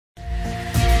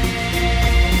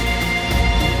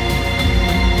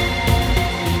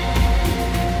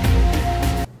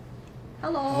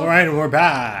Alright, we're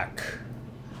back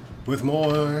with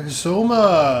more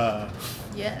SOMA.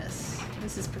 Yes,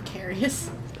 this is precarious.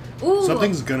 Ooh,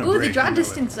 Something's gonna break. The draw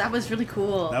distance, that was really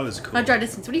cool. That was cool. Not draw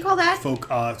distance, what do you call that?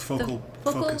 Focal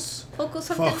focus. Focal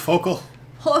something? Focal.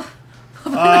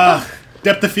 Oh.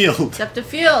 Depth of field. Depth of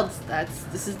field.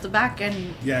 This is the back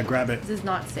end. Yeah, grab it. This is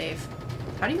not safe.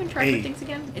 How do you interact with things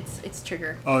again? It's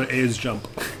trigger. Oh, A is jump.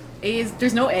 A is,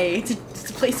 there's no A, it's a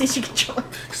PlayStation controller.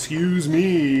 Excuse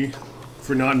me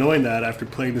for not knowing that after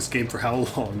playing this game for how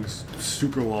long?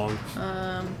 Super long.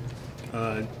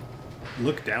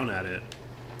 Look down at it.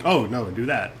 Oh, no, do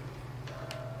that.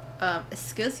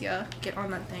 Excuse ya, get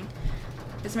on that thing.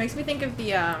 This makes me think of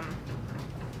the,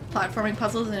 platforming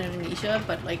puzzles in Indonesia,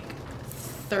 but like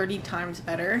 30 times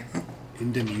better.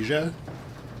 Indonesia?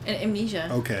 Amnesia.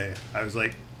 Okay, I was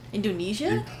like...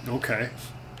 Indonesia? Okay.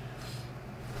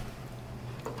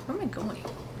 Where am I going?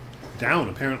 Down,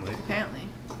 apparently. Apparently.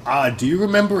 Do you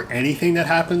remember anything that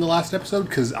happened in the last episode?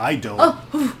 Because I don't.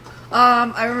 Oh!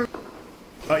 I remember...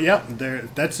 Yeah,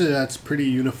 that's a pretty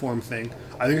uniform thing.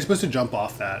 I think you're supposed to jump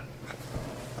off that.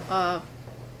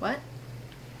 What?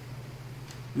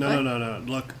 No.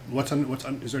 Look, what's on?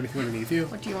 Is there anything underneath you?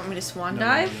 What, do you want me to swan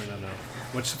dive? No.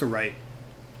 What's to the right?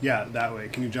 Yeah, that way.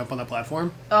 Can you jump on that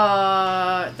platform?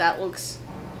 That looks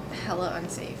hella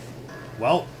unsafe.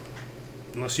 Well,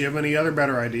 unless you have any other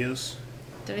better ideas.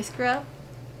 Did I screw up?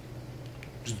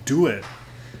 Just do it.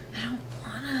 I don't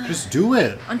wanna. Just do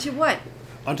it. Onto what?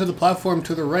 Onto the platform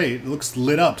to the right. It looks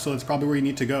lit up, so it's probably where you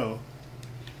need to go.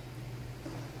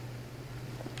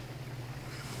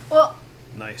 Well.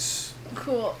 Nice.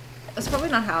 Cool. That's probably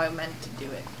not how I meant to do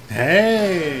it.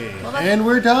 Hey! Well, and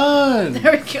we're done!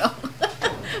 There we go.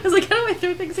 I was like, how do I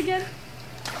throw things again?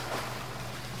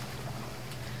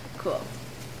 Cool.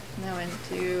 Now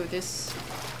into this.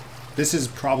 This is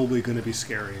probably going to be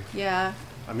scary. Yeah.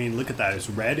 I mean, look at that. It's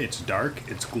red, it's dark,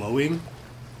 it's glowing.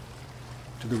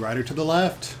 To the right or to the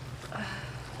left?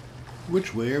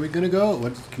 Which way are we going to go?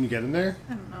 What, can you get in there?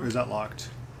 I don't know. Or is that locked?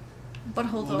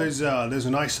 Butthole. Well, there's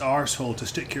a nice arsehole to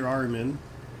stick your arm in.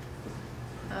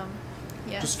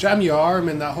 Yeah. Just jam your arm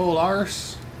in that whole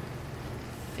arse.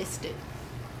 Fist it.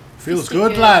 Feels Fist it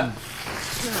good, good, lad.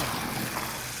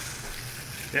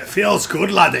 It feels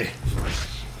good, laddie.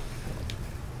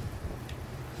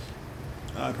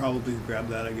 I'd probably grab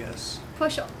that, I guess.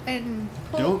 Push and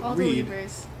pull Don't all read. the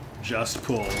levers. Just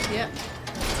pull. Yep.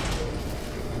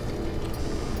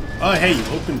 Oh, hey, you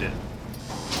opened it.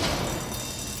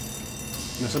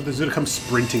 Now something's gonna come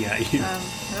sprinting at you.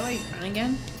 How do I run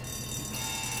again?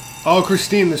 Oh,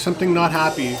 Christine, there's something not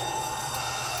happy.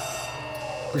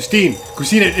 Christine,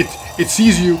 it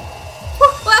sees you.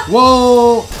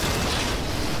 Whoa!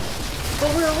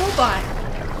 But we're a robot.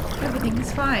 Everything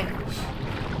is fine.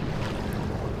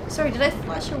 Sorry, did I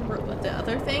flush with the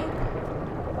other thing?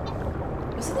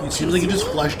 It seems like you just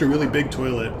flushed a really big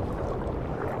toilet.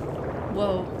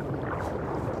 Whoa.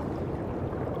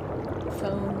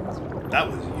 Phones. That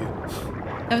was you.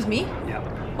 That was me? Yeah.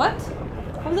 What?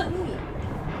 How was that me?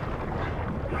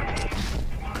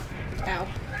 Ow.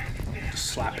 Just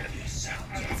slap it.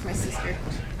 It's my sister.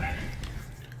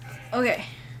 Okay.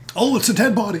 Oh, it's a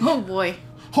dead body. Oh boy.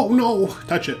 Oh no!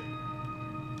 Touch it.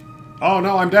 Oh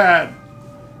no, I'm dead.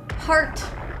 Heart.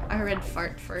 I read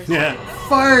fart first. Yeah.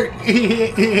 Fart! She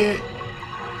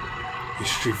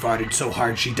farted so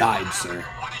hard she died, sir.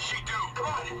 What did she do? Come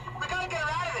on, we gotta get her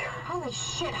out of there. Holy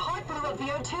shit, Hart blew up the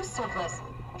O2 surplus.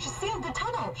 She sealed the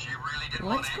tunnel. She really didn't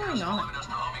What's want going on? us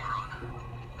to Omicron.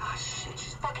 Ah, shit,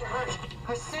 she's fucking hurt.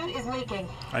 Her suit is leaking.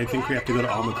 I think we have to go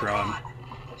to Omicron.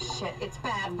 Shit, it's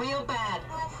bad, real bad.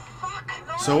 Oh, fuck.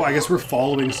 No. So I guess we're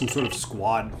following some sort of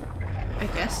squad. I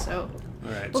guess so.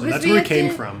 Alright, Well, so 'cause that's where we had came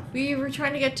to- from. We were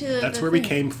trying to get to That's the where we thing.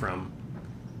 came from.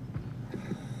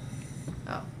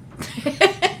 Oh.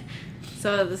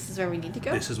 So this is where we need to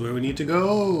go? This is where we need to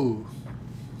go.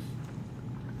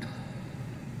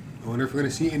 I wonder if we're going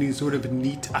to see any sort of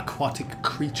neat aquatic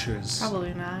creatures.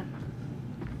 Probably not.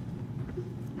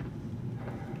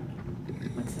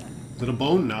 What's that? Is it a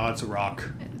bone? No, it's a rock.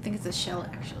 I think it's a shell,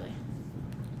 actually.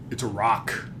 It's a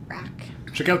rock. Rack.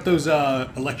 Check out those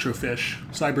electrofish,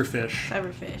 cyberfish,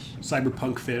 Cyberfish.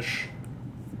 cyberpunk fish.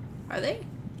 Are they?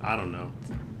 I don't know.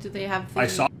 Do they have the... I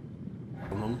saw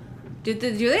them. Do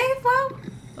they have WoW?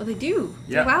 Oh, they do.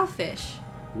 Yeah. They're WoW fish.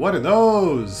 What are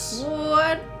those?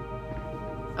 What?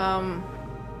 Are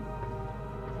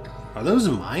those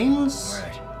mines?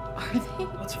 Alright, Are they?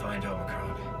 let's find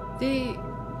Omicron. They...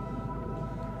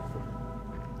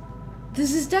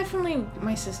 This is definitely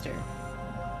my sister.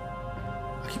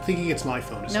 I keep thinking it's my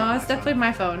phone. It's No, not it's my definitely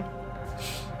my phone.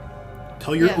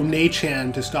 Tell your Yeah.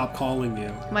 Une-chan to stop calling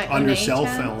you My on your cell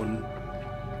Une-chan? phone.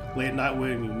 Late night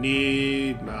when you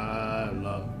need my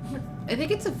love. I think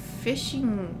it's a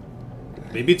fishing.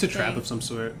 Maybe it's a trap Thing. of some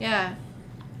sort. Yeah.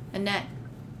 A net.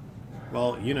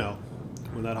 Well, you know,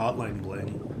 when that hotline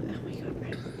bling. Oh my god.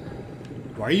 Right.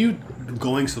 Why are you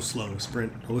going so slow?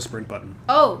 Sprint. Hold the sprint button.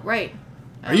 Oh, right.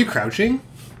 Are you crouching?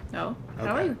 No. How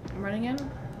are Okay. you running in?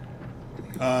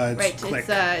 It's Right. click.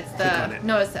 It's Click on the. it.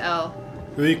 No, it's the L.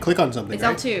 You click on something, It's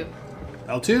right? L2.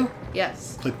 L2?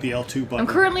 Yes. Click the L2 button. I'm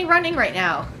currently running right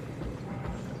now.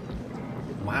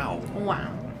 Wow.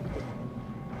 Wow.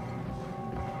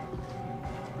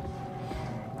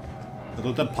 I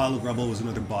thought that pile of rubble was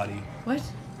another body. What?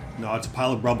 No, it's a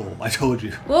pile of rubble. I told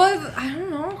you. Well, I don't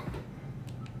know.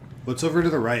 What's over to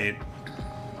the right?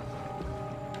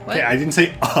 What? Okay, I didn't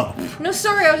say up. No,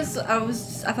 sorry. I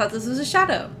thought this was a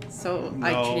shadow, so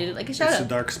I No, treated it like a It's a shadow.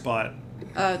 dark spot.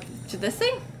 To this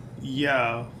thing?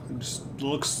 Yeah, it just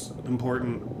looks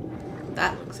important.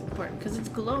 That looks important because it's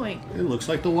glowing. It looks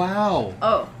like the WoW.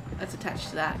 Oh, that's attached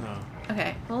to that. Oh.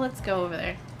 Okay, well, let's go over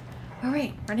there. All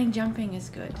right, running, jumping is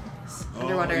good. It's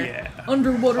underwater. Oh, yeah.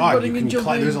 Underwater Oh, running you and can jumping.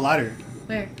 climb. There's a ladder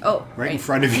Where? Oh, right in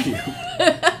front of you.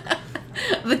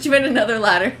 But you meant another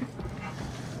ladder.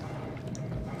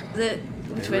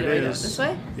 Which There way do it I go? is. This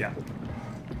way? Yeah.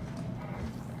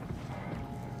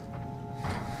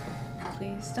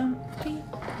 Please don't be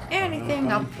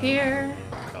anything up here.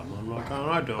 Come on, knock on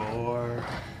our door.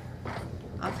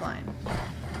 Offline.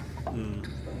 Hmm.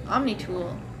 Omni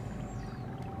tool.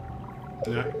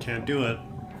 Yeah, can't do it.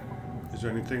 Is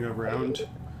there anything around?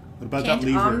 What about Can't that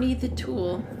lever? omni the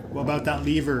tool. What about that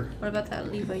lever? What about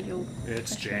that lever, yo?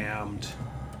 It's jammed.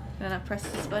 Can I not press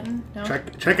this button? No.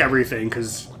 Check everything,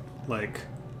 cause like,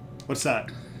 what's that?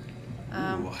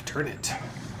 Um, Ooh, turn it.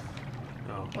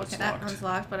 Oh, Okay, it's that locked. one's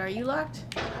locked, but are you locked?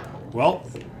 Well,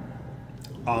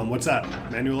 what's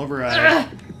that? Manual override. Ah!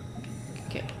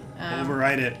 Okay.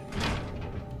 Override it.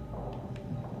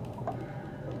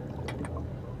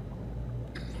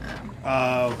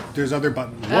 There's other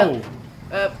buttons. Whoa.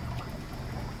 What?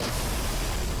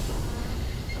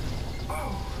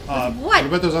 What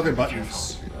about those other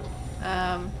buttons?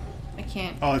 I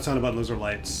can't. Oh, it's not a button. Those are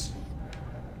lights.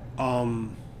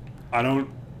 I don't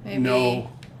Maybe know.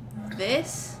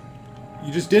 this?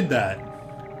 You just did that.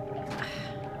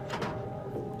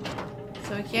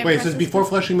 So we can't Wait, it press says this before button?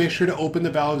 flushing, make sure to open the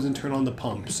valves and turn on the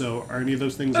pump. So are any of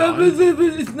those things on?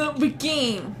 It's not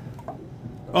working.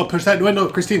 Oh, push that. Wait, no,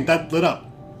 Christine, that lit up.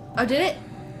 Oh, did it?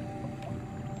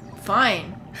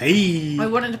 Fine. Hey. I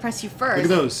wanted to press you first.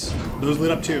 Look at those. Those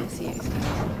lit up too. I see.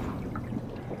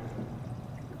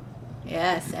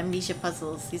 Yes, amnesia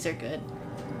puzzles. These are good.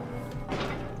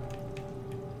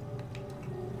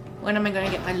 When am I going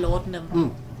to get my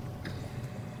laudanum?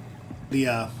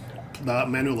 The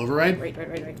manual override.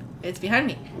 Right. It's behind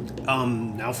me.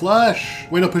 Now flush.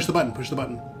 Wait, no, push the button. Push the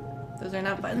button. Those are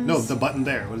not buttons. No, the button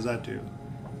there. What does that do?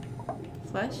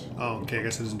 Flush? Oh, okay. I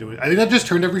guess it doesn't do it. I think that just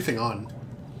turned everything on.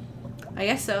 I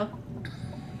guess so.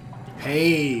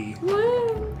 Hey.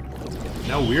 Woo!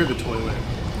 Now we're the toilet.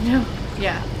 No.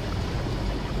 Yeah.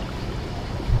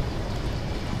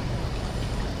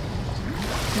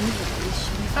 It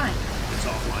should be fine. It's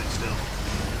offline still.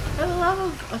 For the love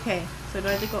of... Okay, so do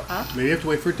I have to go up? Maybe you have to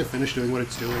wait for it to finish doing what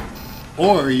it's doing.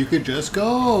 Or you could just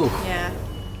go. Yeah.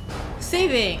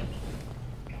 Saving!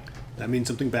 That means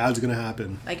something bad's gonna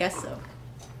happen. I guess so.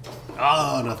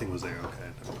 Oh, nothing was there.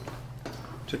 Okay.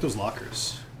 Check those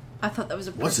lockers. I thought that was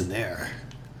a... What's in there?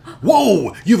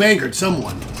 Whoa! You've angered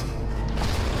someone.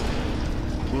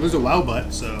 Well, there's a WoW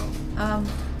butt, so...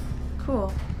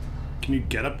 Cool. Can you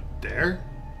get up there?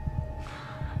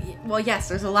 Well, yes,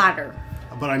 there's a ladder.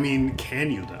 But I mean,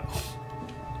 can you, though?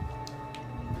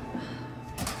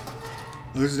 Oh,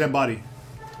 there's a dead body.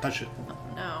 Touch it.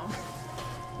 No.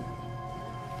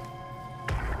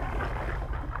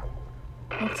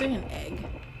 Looks like an egg.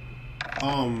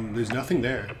 There's nothing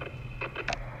there.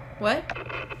 What?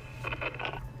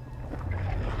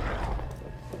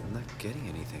 I'm not getting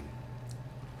anything.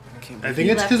 Can't I believe think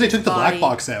He it's left because they his took the black body.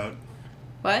 box out.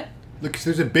 What? Look,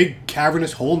 there's a big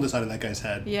cavernous hole in the side of that guy's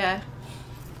head. Yeah.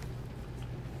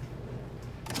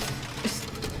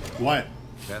 What?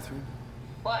 Bathroom?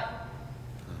 What?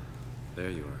 There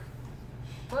you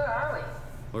are. Where are we?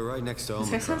 We're right next to This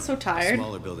guy Omicron. sounds so tired.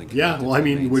 Smaller building. Yeah, connected well, I to the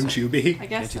mean, main wouldn't site. you be? I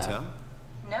guess Can't you so. tell?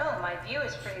 No, my view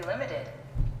is pretty limited.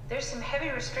 There's some heavy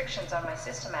restrictions on my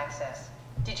system access.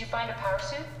 Did you find a power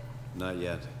suit? Not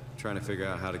yet. Trying to figure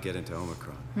out how to get into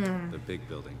Omicron. The big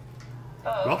building.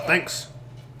 Oh, Well, okay. thanks.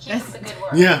 Keep up the good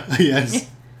work. Yeah, yes.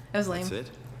 That was lame. That's it?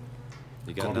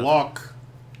 You got Good nothing? luck.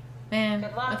 Man,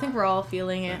 Good luck. I think we're all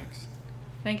feeling it. Thanks.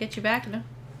 Can I get you back? No.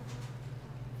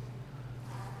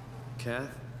 Kath,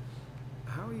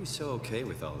 how are you so okay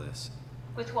with all this?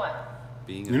 With what?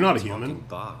 Being You're not a talking human.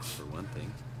 box, for one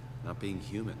thing. Not being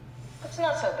human. It's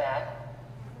not so bad.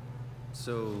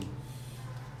 So,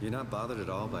 you're not bothered at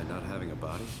all by not having a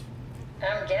body?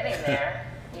 I'm getting there.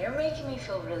 You're making me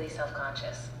feel really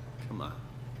self-conscious. Come on,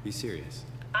 be serious.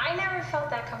 I never felt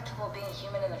that comfortable being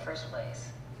human in the first place.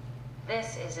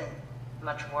 This isn't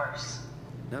much worse.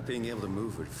 Not being able to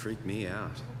move would freak me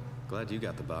out. Glad you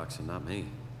got the box and not me.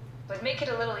 Would make it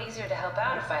a little easier to help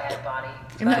out if I had a body.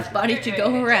 Enough But body you're to doing go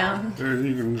a good around.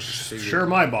 You can Figured share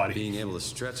my body. Being able to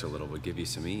stretch a little would give you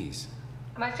some ease.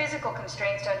 job. My physical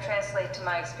constraints don't translate to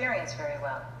my experience very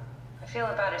well. I feel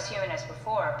about as human as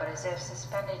before, but as if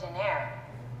suspended in air.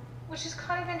 Which is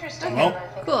kind of interesting Well, now that I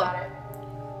think cool. about it.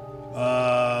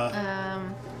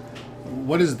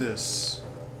 What is this?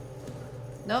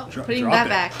 Nope, Dro- putting drop that it.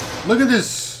 back. Look at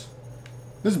this.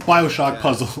 This Bioshock Yeah.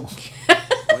 puzzle.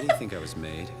 Why do you think I was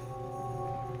made?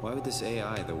 Why would this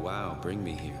AI, the WoW, bring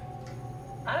me here?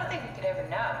 I don't think we could ever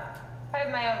know. I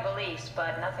have my own beliefs,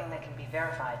 but nothing that can be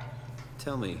verified.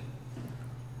 Tell me,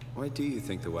 why do you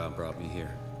think the WoW brought me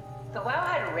here? The WoW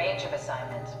had a range of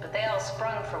assignments, but they all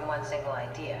sprung from one single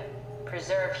idea: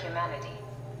 preserve humanity.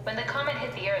 When the comet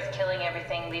hit the Earth, killing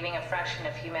everything, leaving a fraction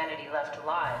of humanity left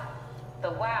alive, the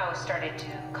WoW started to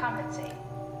compensate.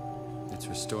 It's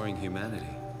restoring humanity.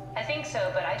 I think so,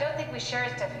 but I don't think we share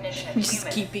its definition of Just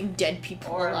human. keeping dead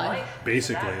people Or alive. life, for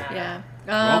Basically. that matter. Yeah.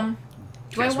 Well,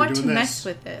 Do I guess we're want to doing mess this.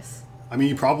 with this? I mean,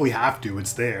 you probably have to.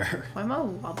 It's there. Why am I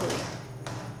wobbly?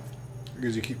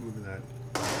 Because you keep moving that.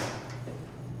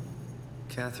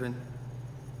 Catherine,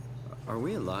 are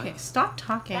we alive? Okay, stop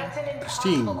talking. That's an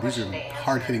Christine, impossible these are question to answer.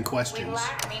 hard-hitting We questions.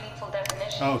 lack meaningful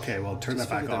definitions. Oh, okay, well, turn Just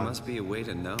that back figured there on. must be a way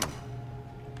to know.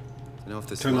 To know if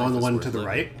this Turn life on the is one worth to the living.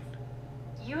 right.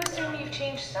 You assume you've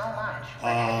changed so much. but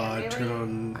have you really? Turn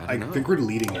on. I I don't know. think we're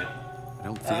deleting it. I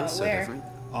don't feel so where? different.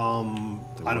 I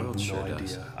The don't world know sure idea.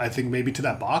 does. I think maybe to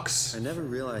that box. I never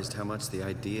realized how much the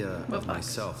idea What of box?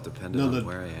 myself depended No, on the-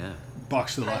 where I am.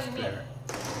 Box to the How do left you mean? there.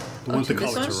 The one with the to this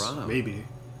one? colors. Toronto. Maybe.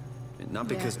 Not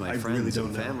because my I friends really don't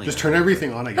and know. family Just are turn here,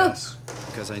 everything on, I guess.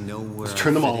 because I know where Just I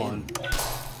turn them fit all in. on.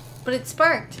 But it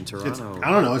sparked. In It's, Toronto,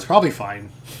 I don't know. It's probably fine.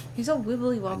 He's all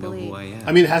wibbly I know wobbly. who I am.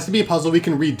 I mean, it has to be a puzzle we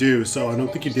can redo, so I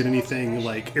don't think you did anything,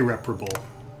 like, irreparable.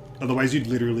 Otherwise, you'd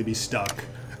literally be stuck.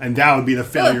 And that would be the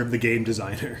failure of the game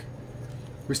designer.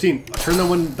 Christine, turn the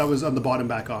one that was on the bottom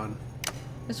back on.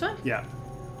 This one? Yeah.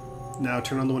 Now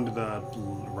turn on the one to the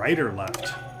right or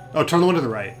left? Oh, turn on the one to the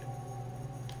right.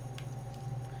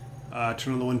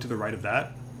 Turn on the one to the right of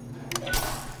that.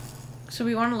 So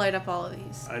we want to light up all of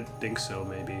these. I think so,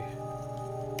 maybe.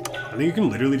 I think you can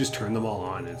literally just turn them all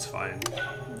on. It's fine.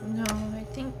 No, I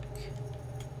think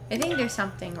there's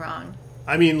something wrong.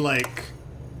 I mean, like,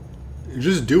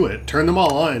 just do it. Turn them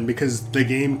all on because the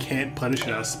game can't punish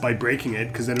us by breaking it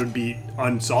because then it would be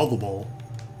unsolvable.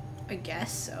 I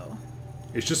guess so.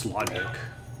 It's just logic.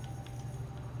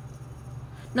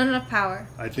 Not enough power.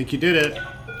 I think you did it.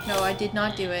 No, I did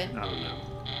not do it. I don't know.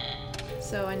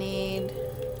 So I need...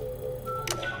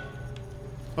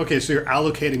 Okay, so you're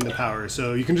allocating the power,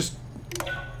 so you can just...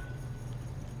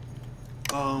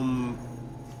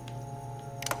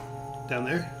 Down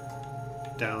there?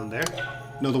 Down there?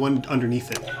 No, the one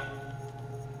underneath it.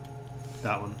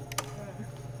 That one.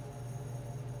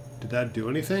 Did that do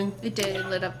anything? It did. It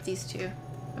lit up these two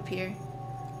up here.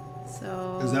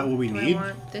 So... Is that what we do need? I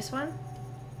want this one?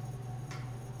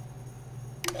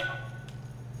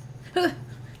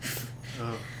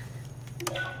 Oh.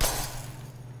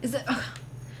 Is it...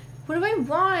 What do I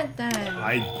want then?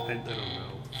 I don't know.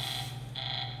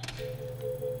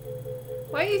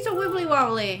 Why are you so wibbly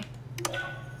wobbly?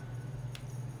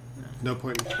 No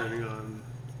point in turning on...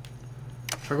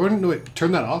 Try going... No, wait.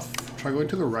 Turn that off. Try going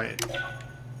to the right.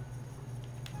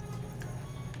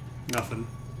 Nothing.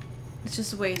 It's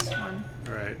just a waste one.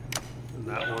 Alright. And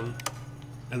that one.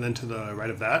 And then to the right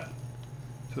of that.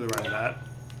 To the right of that.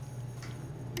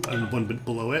 And one bit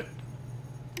below it.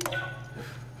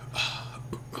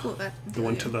 Cool, that. The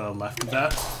one to the left of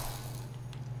that.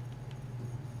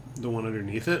 The one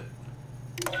underneath it.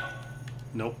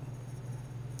 Nope.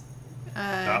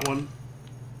 That one.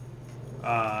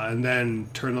 And then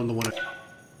turn on the one...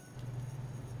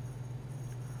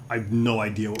 I have no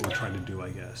idea what we're trying to do, I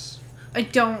guess. I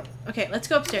don't... Okay, let's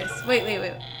go upstairs. Wait.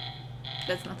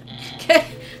 That's nothing. Okay.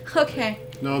 Okay.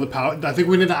 No, the power... I think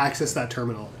we need to access that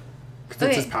terminal. Because it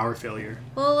Okay. says power failure.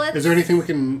 Well, let's... Is there anything we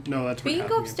can... No, that's We what can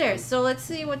go happening. upstairs, so let's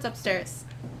see what's upstairs.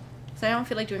 So I don't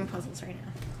feel like doing puzzles right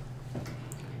now.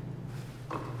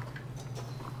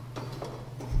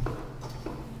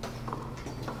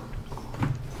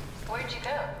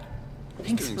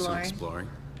 Thanks, Doing some exploring. exploring.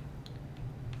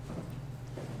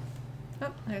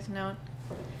 Oh, there's a note.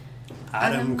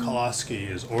 Adam Koloski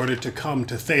is ordered to come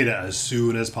to Theta as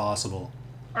soon as possible.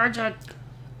 Arjun.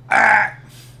 Ah!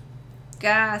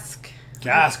 Gask.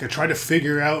 Gask, I tried to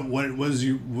figure out what it was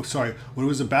what it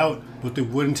was about, but they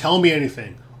wouldn't tell me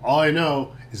anything. All I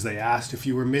know is they asked if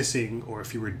you were missing or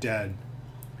if you were dead.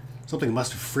 Something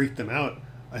must have freaked them out.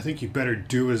 I think you better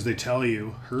do as they tell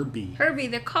you. Herbie. Herbie,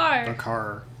 the car. The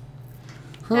car.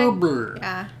 Herbert.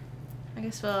 Yeah. I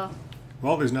guess we'll...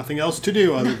 Well, there's nothing else to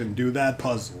do other than do that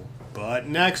puzzle. But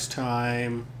next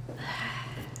time...